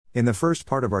In the first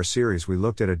part of our series, we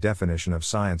looked at a definition of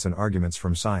science and arguments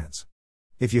from science.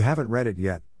 If you haven't read it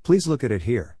yet, please look at it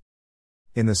here.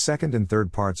 In the second and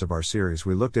third parts of our series,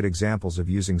 we looked at examples of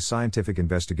using scientific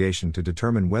investigation to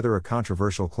determine whether a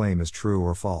controversial claim is true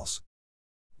or false.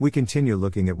 We continue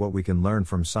looking at what we can learn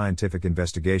from scientific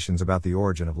investigations about the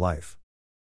origin of life.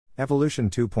 Evolution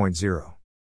 2.0.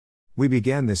 We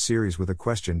began this series with a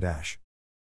question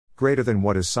greater than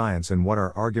what is science and what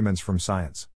are arguments from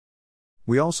science.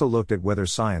 We also looked at whether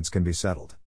science can be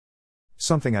settled.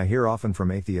 Something I hear often from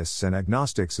atheists and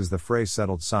agnostics is the phrase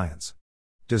settled science.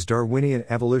 Does Darwinian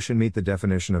evolution meet the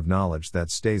definition of knowledge that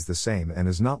stays the same and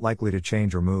is not likely to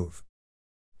change or move?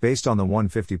 Based on the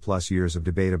 150+ years of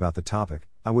debate about the topic,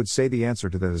 I would say the answer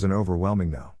to that is an overwhelming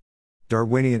no.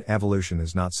 Darwinian evolution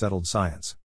is not settled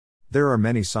science. There are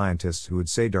many scientists who would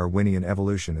say Darwinian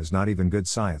evolution is not even good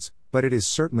science, but it is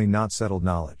certainly not settled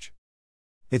knowledge.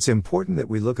 It's important that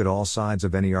we look at all sides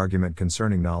of any argument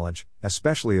concerning knowledge,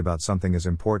 especially about something as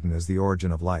important as the origin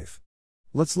of life.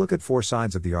 Let's look at 4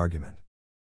 sides of the argument.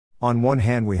 On one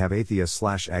hand, we have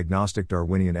atheist/agnostic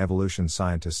Darwinian evolution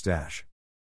scientists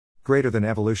greater than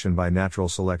evolution by natural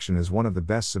selection is one of the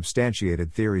best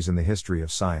substantiated theories in the history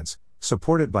of science,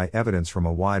 supported by evidence from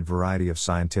a wide variety of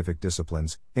scientific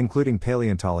disciplines, including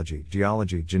paleontology,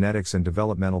 geology, genetics, and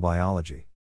developmental biology.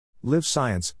 Live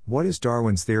Science, What is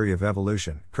Darwin's Theory of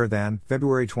Evolution? Kirthan,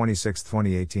 February 26,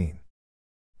 2018.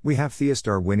 We have theist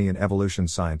Darwinian evolution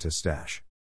scientists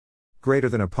greater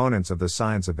than opponents of the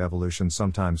science of evolution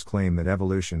sometimes claim that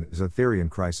evolution is a theory in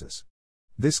crisis.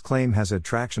 This claim has had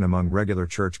traction among regular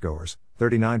churchgoers,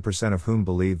 39% of whom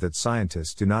believe that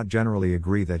scientists do not generally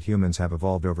agree that humans have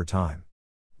evolved over time.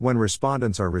 When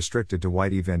respondents are restricted to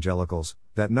white evangelicals,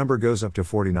 that number goes up to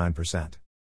 49%.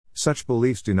 Such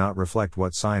beliefs do not reflect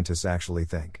what scientists actually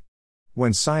think.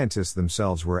 When scientists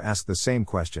themselves were asked the same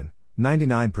question,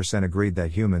 99% agreed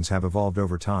that humans have evolved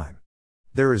over time.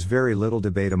 There is very little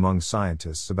debate among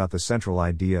scientists about the central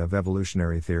idea of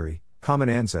evolutionary theory, common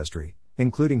ancestry,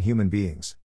 including human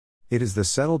beings. It is the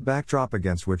settled backdrop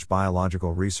against which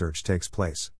biological research takes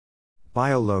place.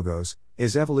 Biologos,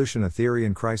 is evolution a theory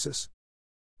in crisis?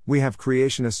 We have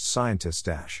creationist scientists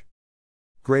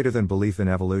greater than belief in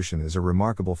evolution is a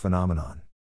remarkable phenomenon.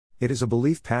 It is a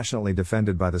belief passionately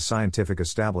defended by the scientific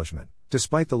establishment,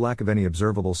 despite the lack of any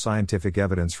observable scientific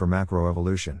evidence for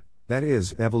macroevolution, that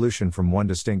is, evolution from one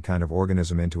distinct kind of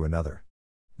organism into another.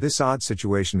 This odd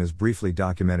situation is briefly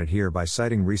documented here by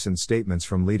citing recent statements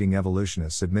from leading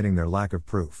evolutionists admitting their lack of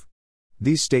proof.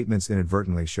 These statements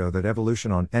inadvertently show that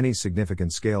evolution on any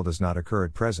significant scale does not occur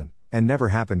at present, and never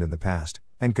happened in the past,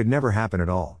 and could never happen at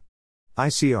all.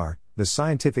 ICR, The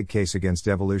Scientific Case Against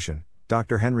Evolution,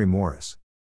 Dr. Henry Morris.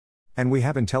 And we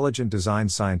have intelligent design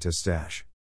scientists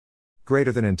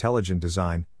greater than intelligent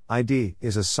design, ID,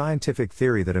 is a scientific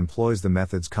theory that employs the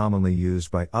methods commonly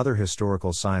used by other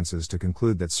historical sciences to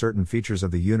conclude that certain features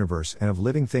of the universe and of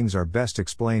living things are best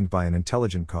explained by an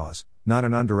intelligent cause, not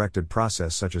an undirected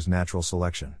process such as natural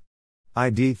selection.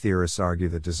 ID theorists argue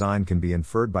that design can be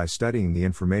inferred by studying the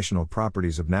informational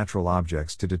properties of natural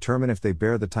objects to determine if they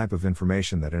bear the type of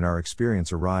information that in our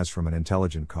experience arise from an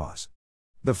intelligent cause.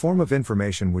 The form of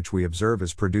information which we observe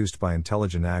is produced by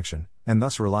intelligent action, and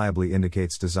thus reliably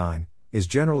indicates design, is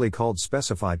generally called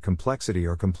specified complexity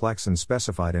or complex and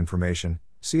specified information,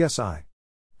 CSI.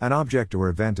 An object or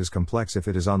event is complex if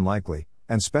it is unlikely,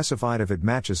 and specified if it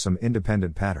matches some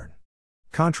independent pattern.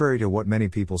 Contrary to what many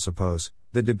people suppose,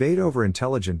 the debate over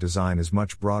intelligent design is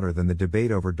much broader than the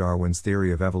debate over Darwin's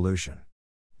theory of evolution.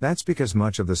 That's because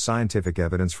much of the scientific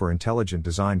evidence for intelligent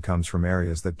design comes from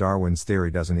areas that Darwin's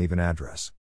theory doesn't even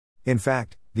address. In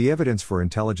fact, the evidence for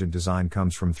intelligent design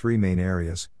comes from 3 main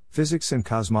areas: physics and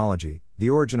cosmology, the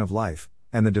origin of life,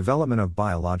 and the development of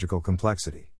biological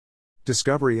complexity.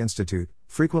 Discovery Institute,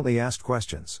 frequently asked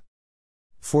questions.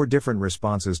 4 different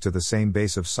responses to the same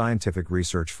base of scientific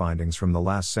research findings from the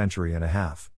last century and a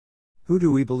half. Who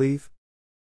do we believe?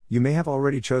 You may have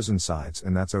already chosen sides,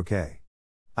 and that's okay.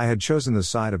 I had chosen the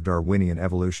side of Darwinian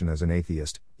evolution as an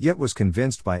atheist, yet was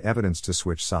convinced by evidence to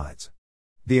switch sides.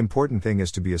 The important thing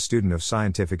is to be a student of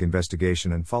scientific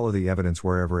investigation and follow the evidence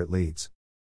wherever it leads.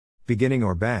 Beginning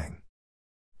or bang.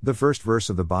 The first verse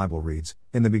of the Bible reads,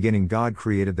 "In the beginning God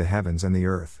created the heavens and the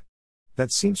earth."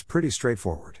 That seems pretty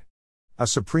straightforward. A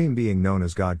supreme being known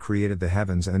as God created the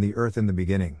heavens and the earth in the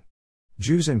beginning.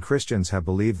 Jews and Christians have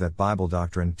believed that Bible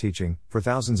doctrine teaching for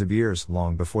thousands of years,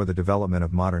 long before the development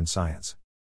of modern science.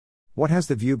 What has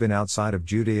the view been outside of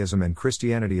Judaism and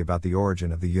Christianity about the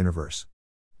origin of the universe?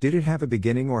 Did it have a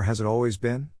beginning or has it always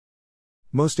been?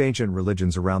 Most ancient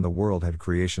religions around the world had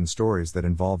creation stories that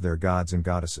involved their gods and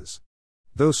goddesses.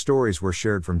 Those stories were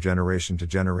shared from generation to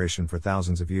generation for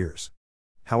thousands of years.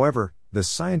 However, the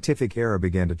scientific era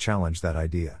began to challenge that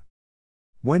idea.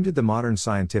 When did the modern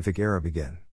scientific era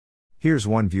begin? Here's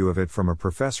one view of it from a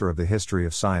professor of the history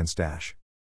of science.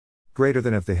 Greater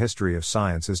than if the history of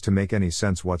science is to make any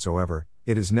sense whatsoever,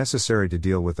 it is necessary to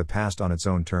deal with the past on its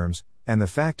own terms, and the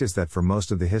fact is that for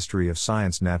most of the history of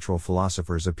science natural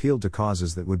philosophers appealed to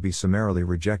causes that would be summarily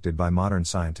rejected by modern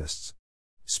scientists.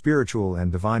 Spiritual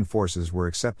and divine forces were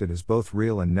accepted as both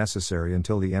real and necessary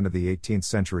until the end of the 18th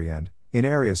century and, in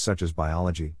areas such as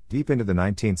biology, deep into the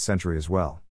 19th century as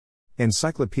well.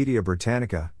 Encyclopaedia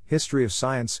Britannica, History of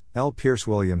Science, L. Pierce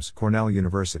Williams, Cornell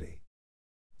University.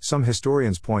 Some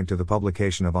historians point to the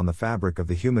publication of On the Fabric of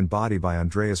the Human Body by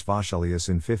Andreas Vesalius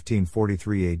in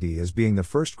 1543 AD as being the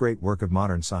first great work of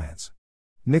modern science.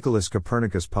 Nicholas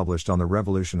Copernicus published On the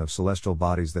Revolution of Celestial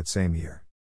Bodies that same year.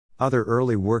 Other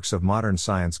early works of modern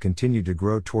science continued to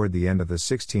grow toward the end of the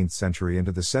 16th century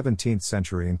into the 17th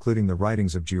century, including the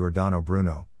writings of Giordano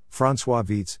Bruno, François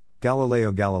Viète,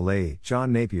 Galileo Galilei,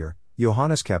 John Napier,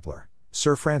 Johannes Kepler,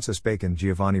 Sir Francis Bacon,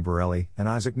 Giovanni Borelli, and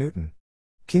Isaac Newton.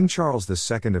 King Charles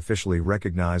II officially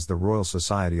recognized the Royal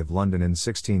Society of London in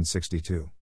 1662.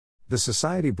 The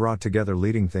society brought together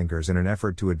leading thinkers in an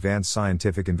effort to advance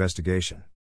scientific investigation.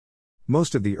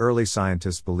 Most of the early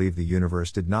scientists believed the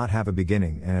universe did not have a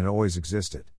beginning and had always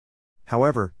existed.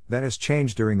 However, that has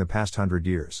changed during the past 100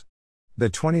 years. The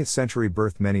 20th century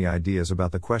birthed many ideas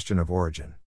about the question of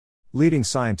origin. Leading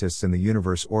scientists in the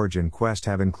universe origin quest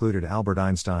have included Albert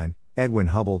Einstein, Edwin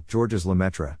Hubble, Georges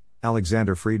Lemaitre,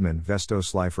 Alexander Friedman, Vesto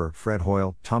Slipher, Fred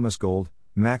Hoyle, Thomas Gold,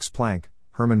 Max Planck,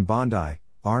 Hermann Bondi,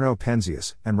 Arno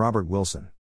Penzias, and Robert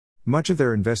Wilson. Much of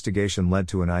their investigation led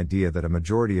to an idea that a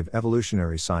majority of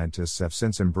evolutionary scientists have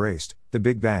since embraced: the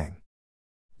Big Bang.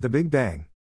 The Big Bang.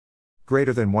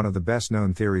 Greater than one of the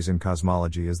best-known theories in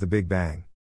cosmology is the Big Bang.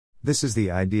 This is the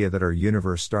idea that our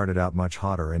universe started out much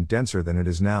hotter and denser than it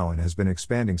is now and has been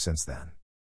expanding since then.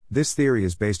 This theory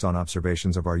is based on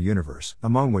observations of our universe,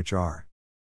 among which are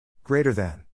greater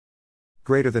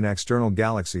than external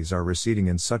galaxies are receding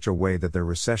in such a way that their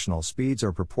recessional speeds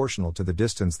are proportional to the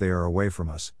distance they are away from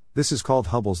us. This is called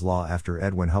Hubble's law after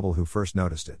Edwin Hubble, who first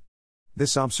noticed it.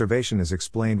 This observation is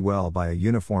explained well by a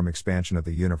uniform expansion of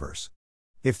the universe.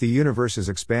 If the universe is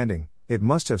expanding, it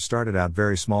must have started out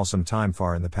very small some time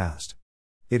far in the past.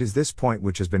 It is this point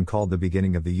which has been called the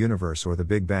beginning of the universe or the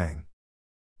Big Bang.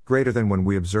 Greater than when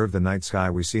we observe the night sky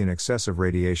we see an excessive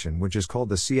radiation which is called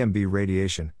the CMB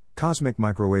radiation, cosmic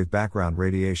microwave background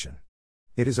radiation.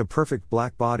 It is a perfect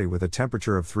black body with a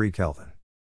temperature of 3 Kelvin.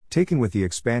 Taken with the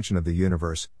expansion of the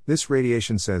universe, this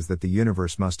radiation says that the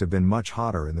universe must have been much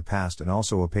hotter in the past and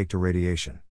also opaque to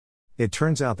radiation. It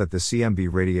turns out that the CMB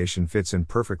radiation fits in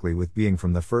perfectly with being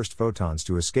from the first photons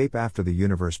to escape after the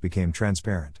universe became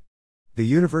transparent. The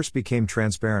universe became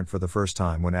transparent for the first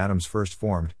time when atoms first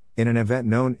formed, in an event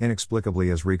known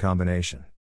inexplicably as recombination.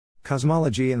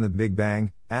 Cosmology and the Big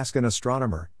Bang, ask an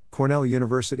astronomer, Cornell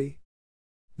University?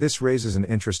 This raises an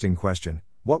interesting question: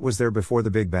 what was there before the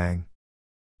Big Bang?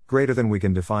 Greater than we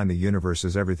can define the universe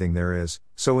as everything there is,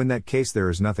 so in that case there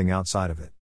is nothing outside of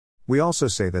it. We also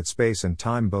say that space and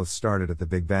time both started at the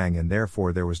Big Bang and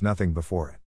therefore there was nothing before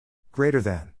it. Greater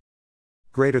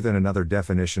than another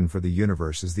definition for the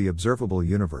universe is the observable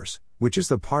universe, which is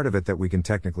the part of it that we can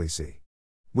technically see.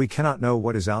 We cannot know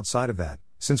what is outside of that,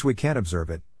 since we can't observe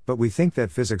it, but we think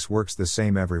that physics works the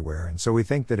same everywhere, and so we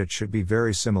think that it should be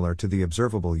very similar to the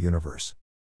observable universe.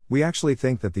 We actually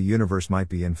think that the universe might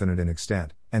be infinite in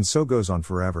extent, and so goes on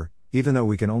forever, even though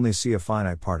we can only see a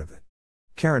finite part of it.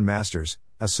 Karen Masters,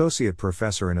 Associate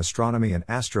Professor in Astronomy and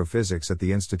Astrophysics at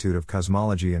the Institute of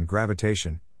Cosmology and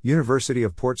Gravitation, University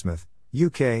of Portsmouth,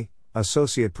 UK,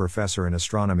 Associate Professor in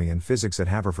Astronomy and Physics at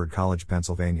Haverford College,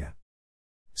 Pennsylvania.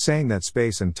 Saying that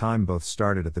space and time both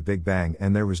started at the Big Bang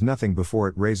and there was nothing before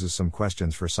it raises some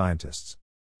questions for scientists.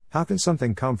 How can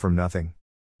something come from nothing?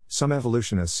 Some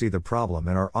evolutionists see the problem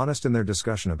and are honest in their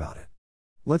discussion about it.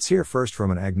 Let's hear first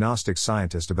from an agnostic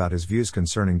scientist about his views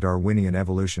concerning Darwinian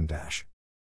evolution.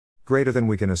 Greater than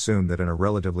we can assume that in a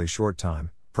relatively short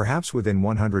time, perhaps within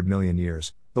 100 million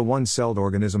years, the one-celled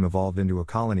organism evolved into a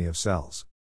colony of cells.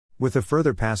 With the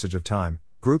further passage of time,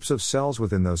 groups of cells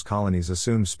within those colonies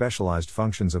assumed specialized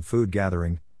functions of food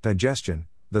gathering, digestion,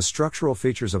 the structural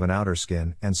features of an outer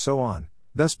skin, and so on.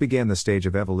 Thus began the stage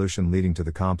of evolution leading to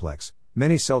the complex,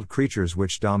 many-celled creatures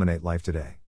which dominate life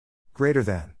today. Greater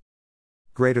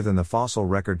than the fossil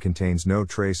record contains no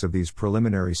trace of these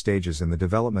preliminary stages in the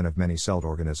development of many-celled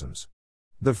organisms.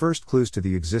 The first clues to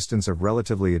the existence of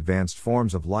relatively advanced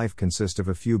forms of life consist of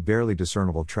a few barely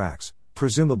discernible tracks,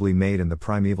 presumably made in the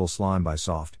primeval slime by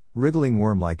soft, wriggling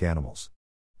worm-like animals.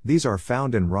 These are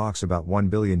found in rocks about 1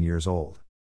 billion years old.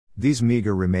 These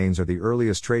meager remains are the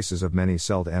earliest traces of many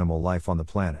celled animal life on the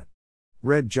planet.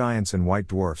 Red giants and white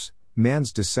dwarfs,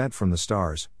 man's descent from the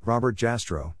stars, Robert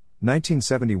Jastrow,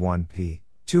 1971 p.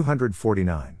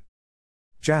 249.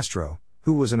 Jastrow,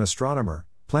 who was an astronomer,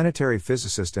 planetary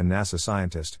physicist and NASA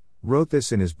scientist, wrote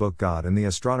this in his book God and the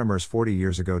Astronomers 40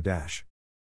 years ago.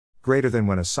 Greater than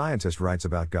when a scientist writes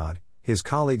about God, his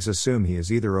colleagues assume he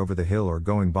is either over the hill or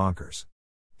going bonkers.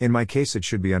 In my case, it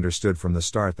should be understood from the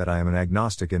start that I am an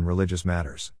agnostic in religious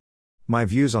matters. My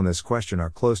views on this question are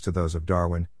close to those of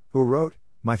Darwin, who wrote,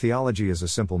 "My theology is a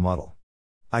simple muddle.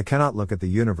 I cannot look at the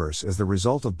universe as the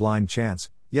result of blind chance,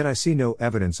 yet I see no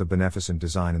evidence of beneficent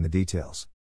design in the details."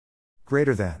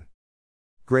 Greater than.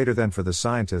 Greater than for the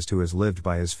scientist who has lived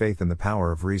by his faith in the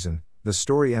power of reason, the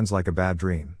story ends like a bad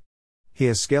dream. He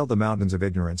has scaled the mountains of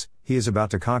ignorance, he is about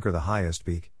to conquer the highest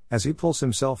peak. As he pulls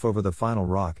himself over the final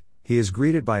rock, he is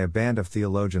greeted by a band of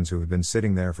theologians who have been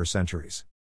sitting there for centuries.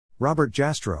 Robert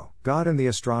Jastrow, God and the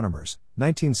Astronomers,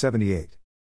 1978.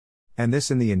 And this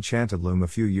in the Enchanted Loom a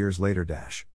few years later.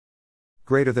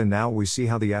 Greater than now we see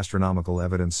how the astronomical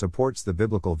evidence supports the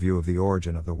biblical view of the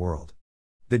origin of the world.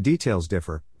 The details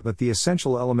differ, but the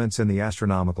essential elements in the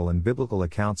astronomical and biblical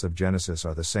accounts of Genesis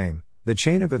are the same. The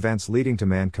chain of events leading to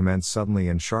man commenced suddenly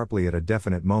and sharply at a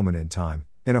definite moment in time,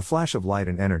 in a flash of light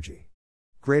and energy.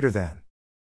 Greater than.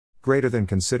 Greater than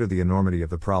consider the enormity of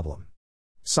the problem.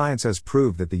 Science has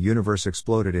proved that the universe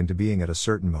exploded into being at a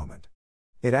certain moment.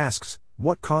 It asks,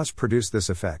 what cause produced this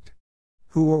effect?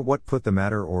 Who or what put the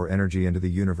matter or energy into the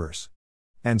universe?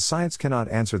 And science cannot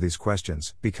answer these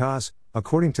questions, because,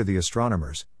 according to the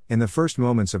astronomers, in the first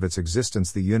moments of its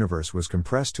existence the universe was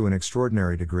compressed to an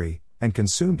extraordinary degree, and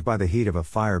consumed by the heat of a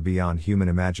fire beyond human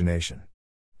imagination.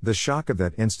 The shock of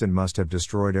that instant must have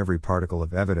destroyed every particle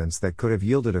of evidence that could have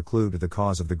yielded a clue to the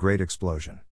cause of the great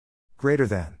explosion. Greater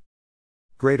than.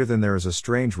 Greater than there is a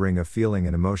strange ring of feeling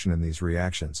and emotion in these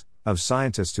reactions, of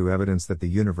scientists who evidence that the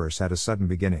universe had a sudden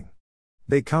beginning.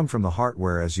 They come from the heart,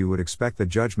 whereas you would expect the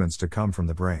judgments to come from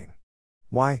the brain.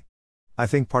 Why? I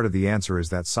think part of the answer is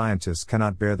that scientists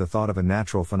cannot bear the thought of a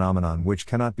natural phenomenon which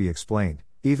cannot be explained,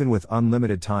 even with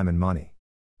unlimited time and money.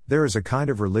 There is a kind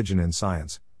of religion in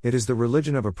science. It is the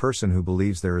religion of a person who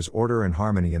believes there is order and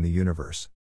harmony in the universe.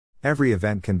 Every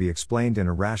event can be explained in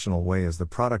a rational way as the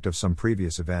product of some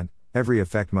previous event, every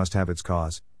effect must have its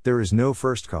cause, there is no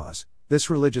first cause. This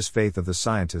religious faith of the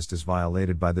scientist is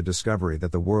violated by the discovery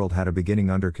that the world had a beginning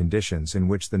under conditions in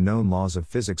which the known laws of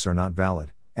physics are not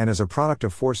valid, and as a product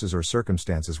of forces or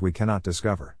circumstances we cannot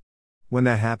discover. When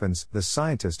that happens, the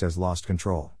scientist has lost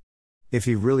control. If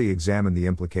he really examined the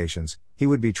implications, he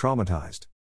would be traumatized.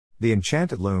 The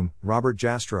Enchanted Loom, Robert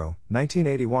Jastrow,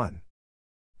 1981.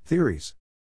 Theories.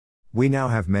 We now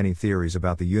have many theories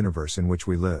about the universe in which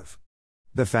we live.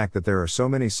 The fact that there are so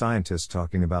many scientists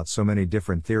talking about so many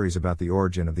different theories about the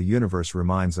origin of the universe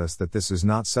reminds us that this is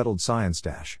not settled science.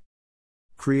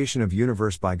 Creation of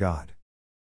universe by God.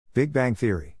 Big Bang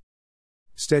Theory.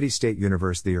 Steady-state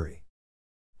universe theory.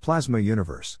 Plasma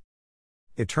universe.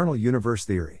 Eternal universe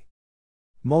theory.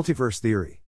 Multiverse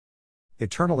theory.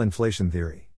 Eternal inflation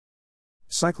theory.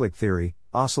 Cyclic theory,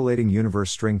 oscillating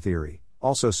universe string theory,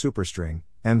 also superstring,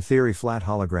 M-theory flat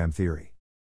hologram theory.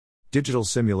 Digital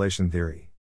simulation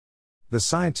theory. The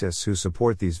scientists who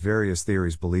support these various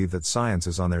theories believe that science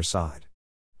is on their side.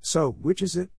 So, which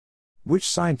is it? Which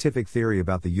scientific theory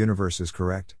about the universe is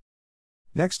correct?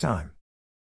 Next time,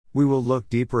 we will look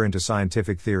deeper into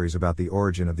scientific theories about the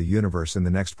origin of the universe in the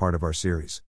next part of our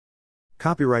series.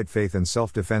 Copyright Faith and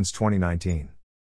Self-Defense 2019.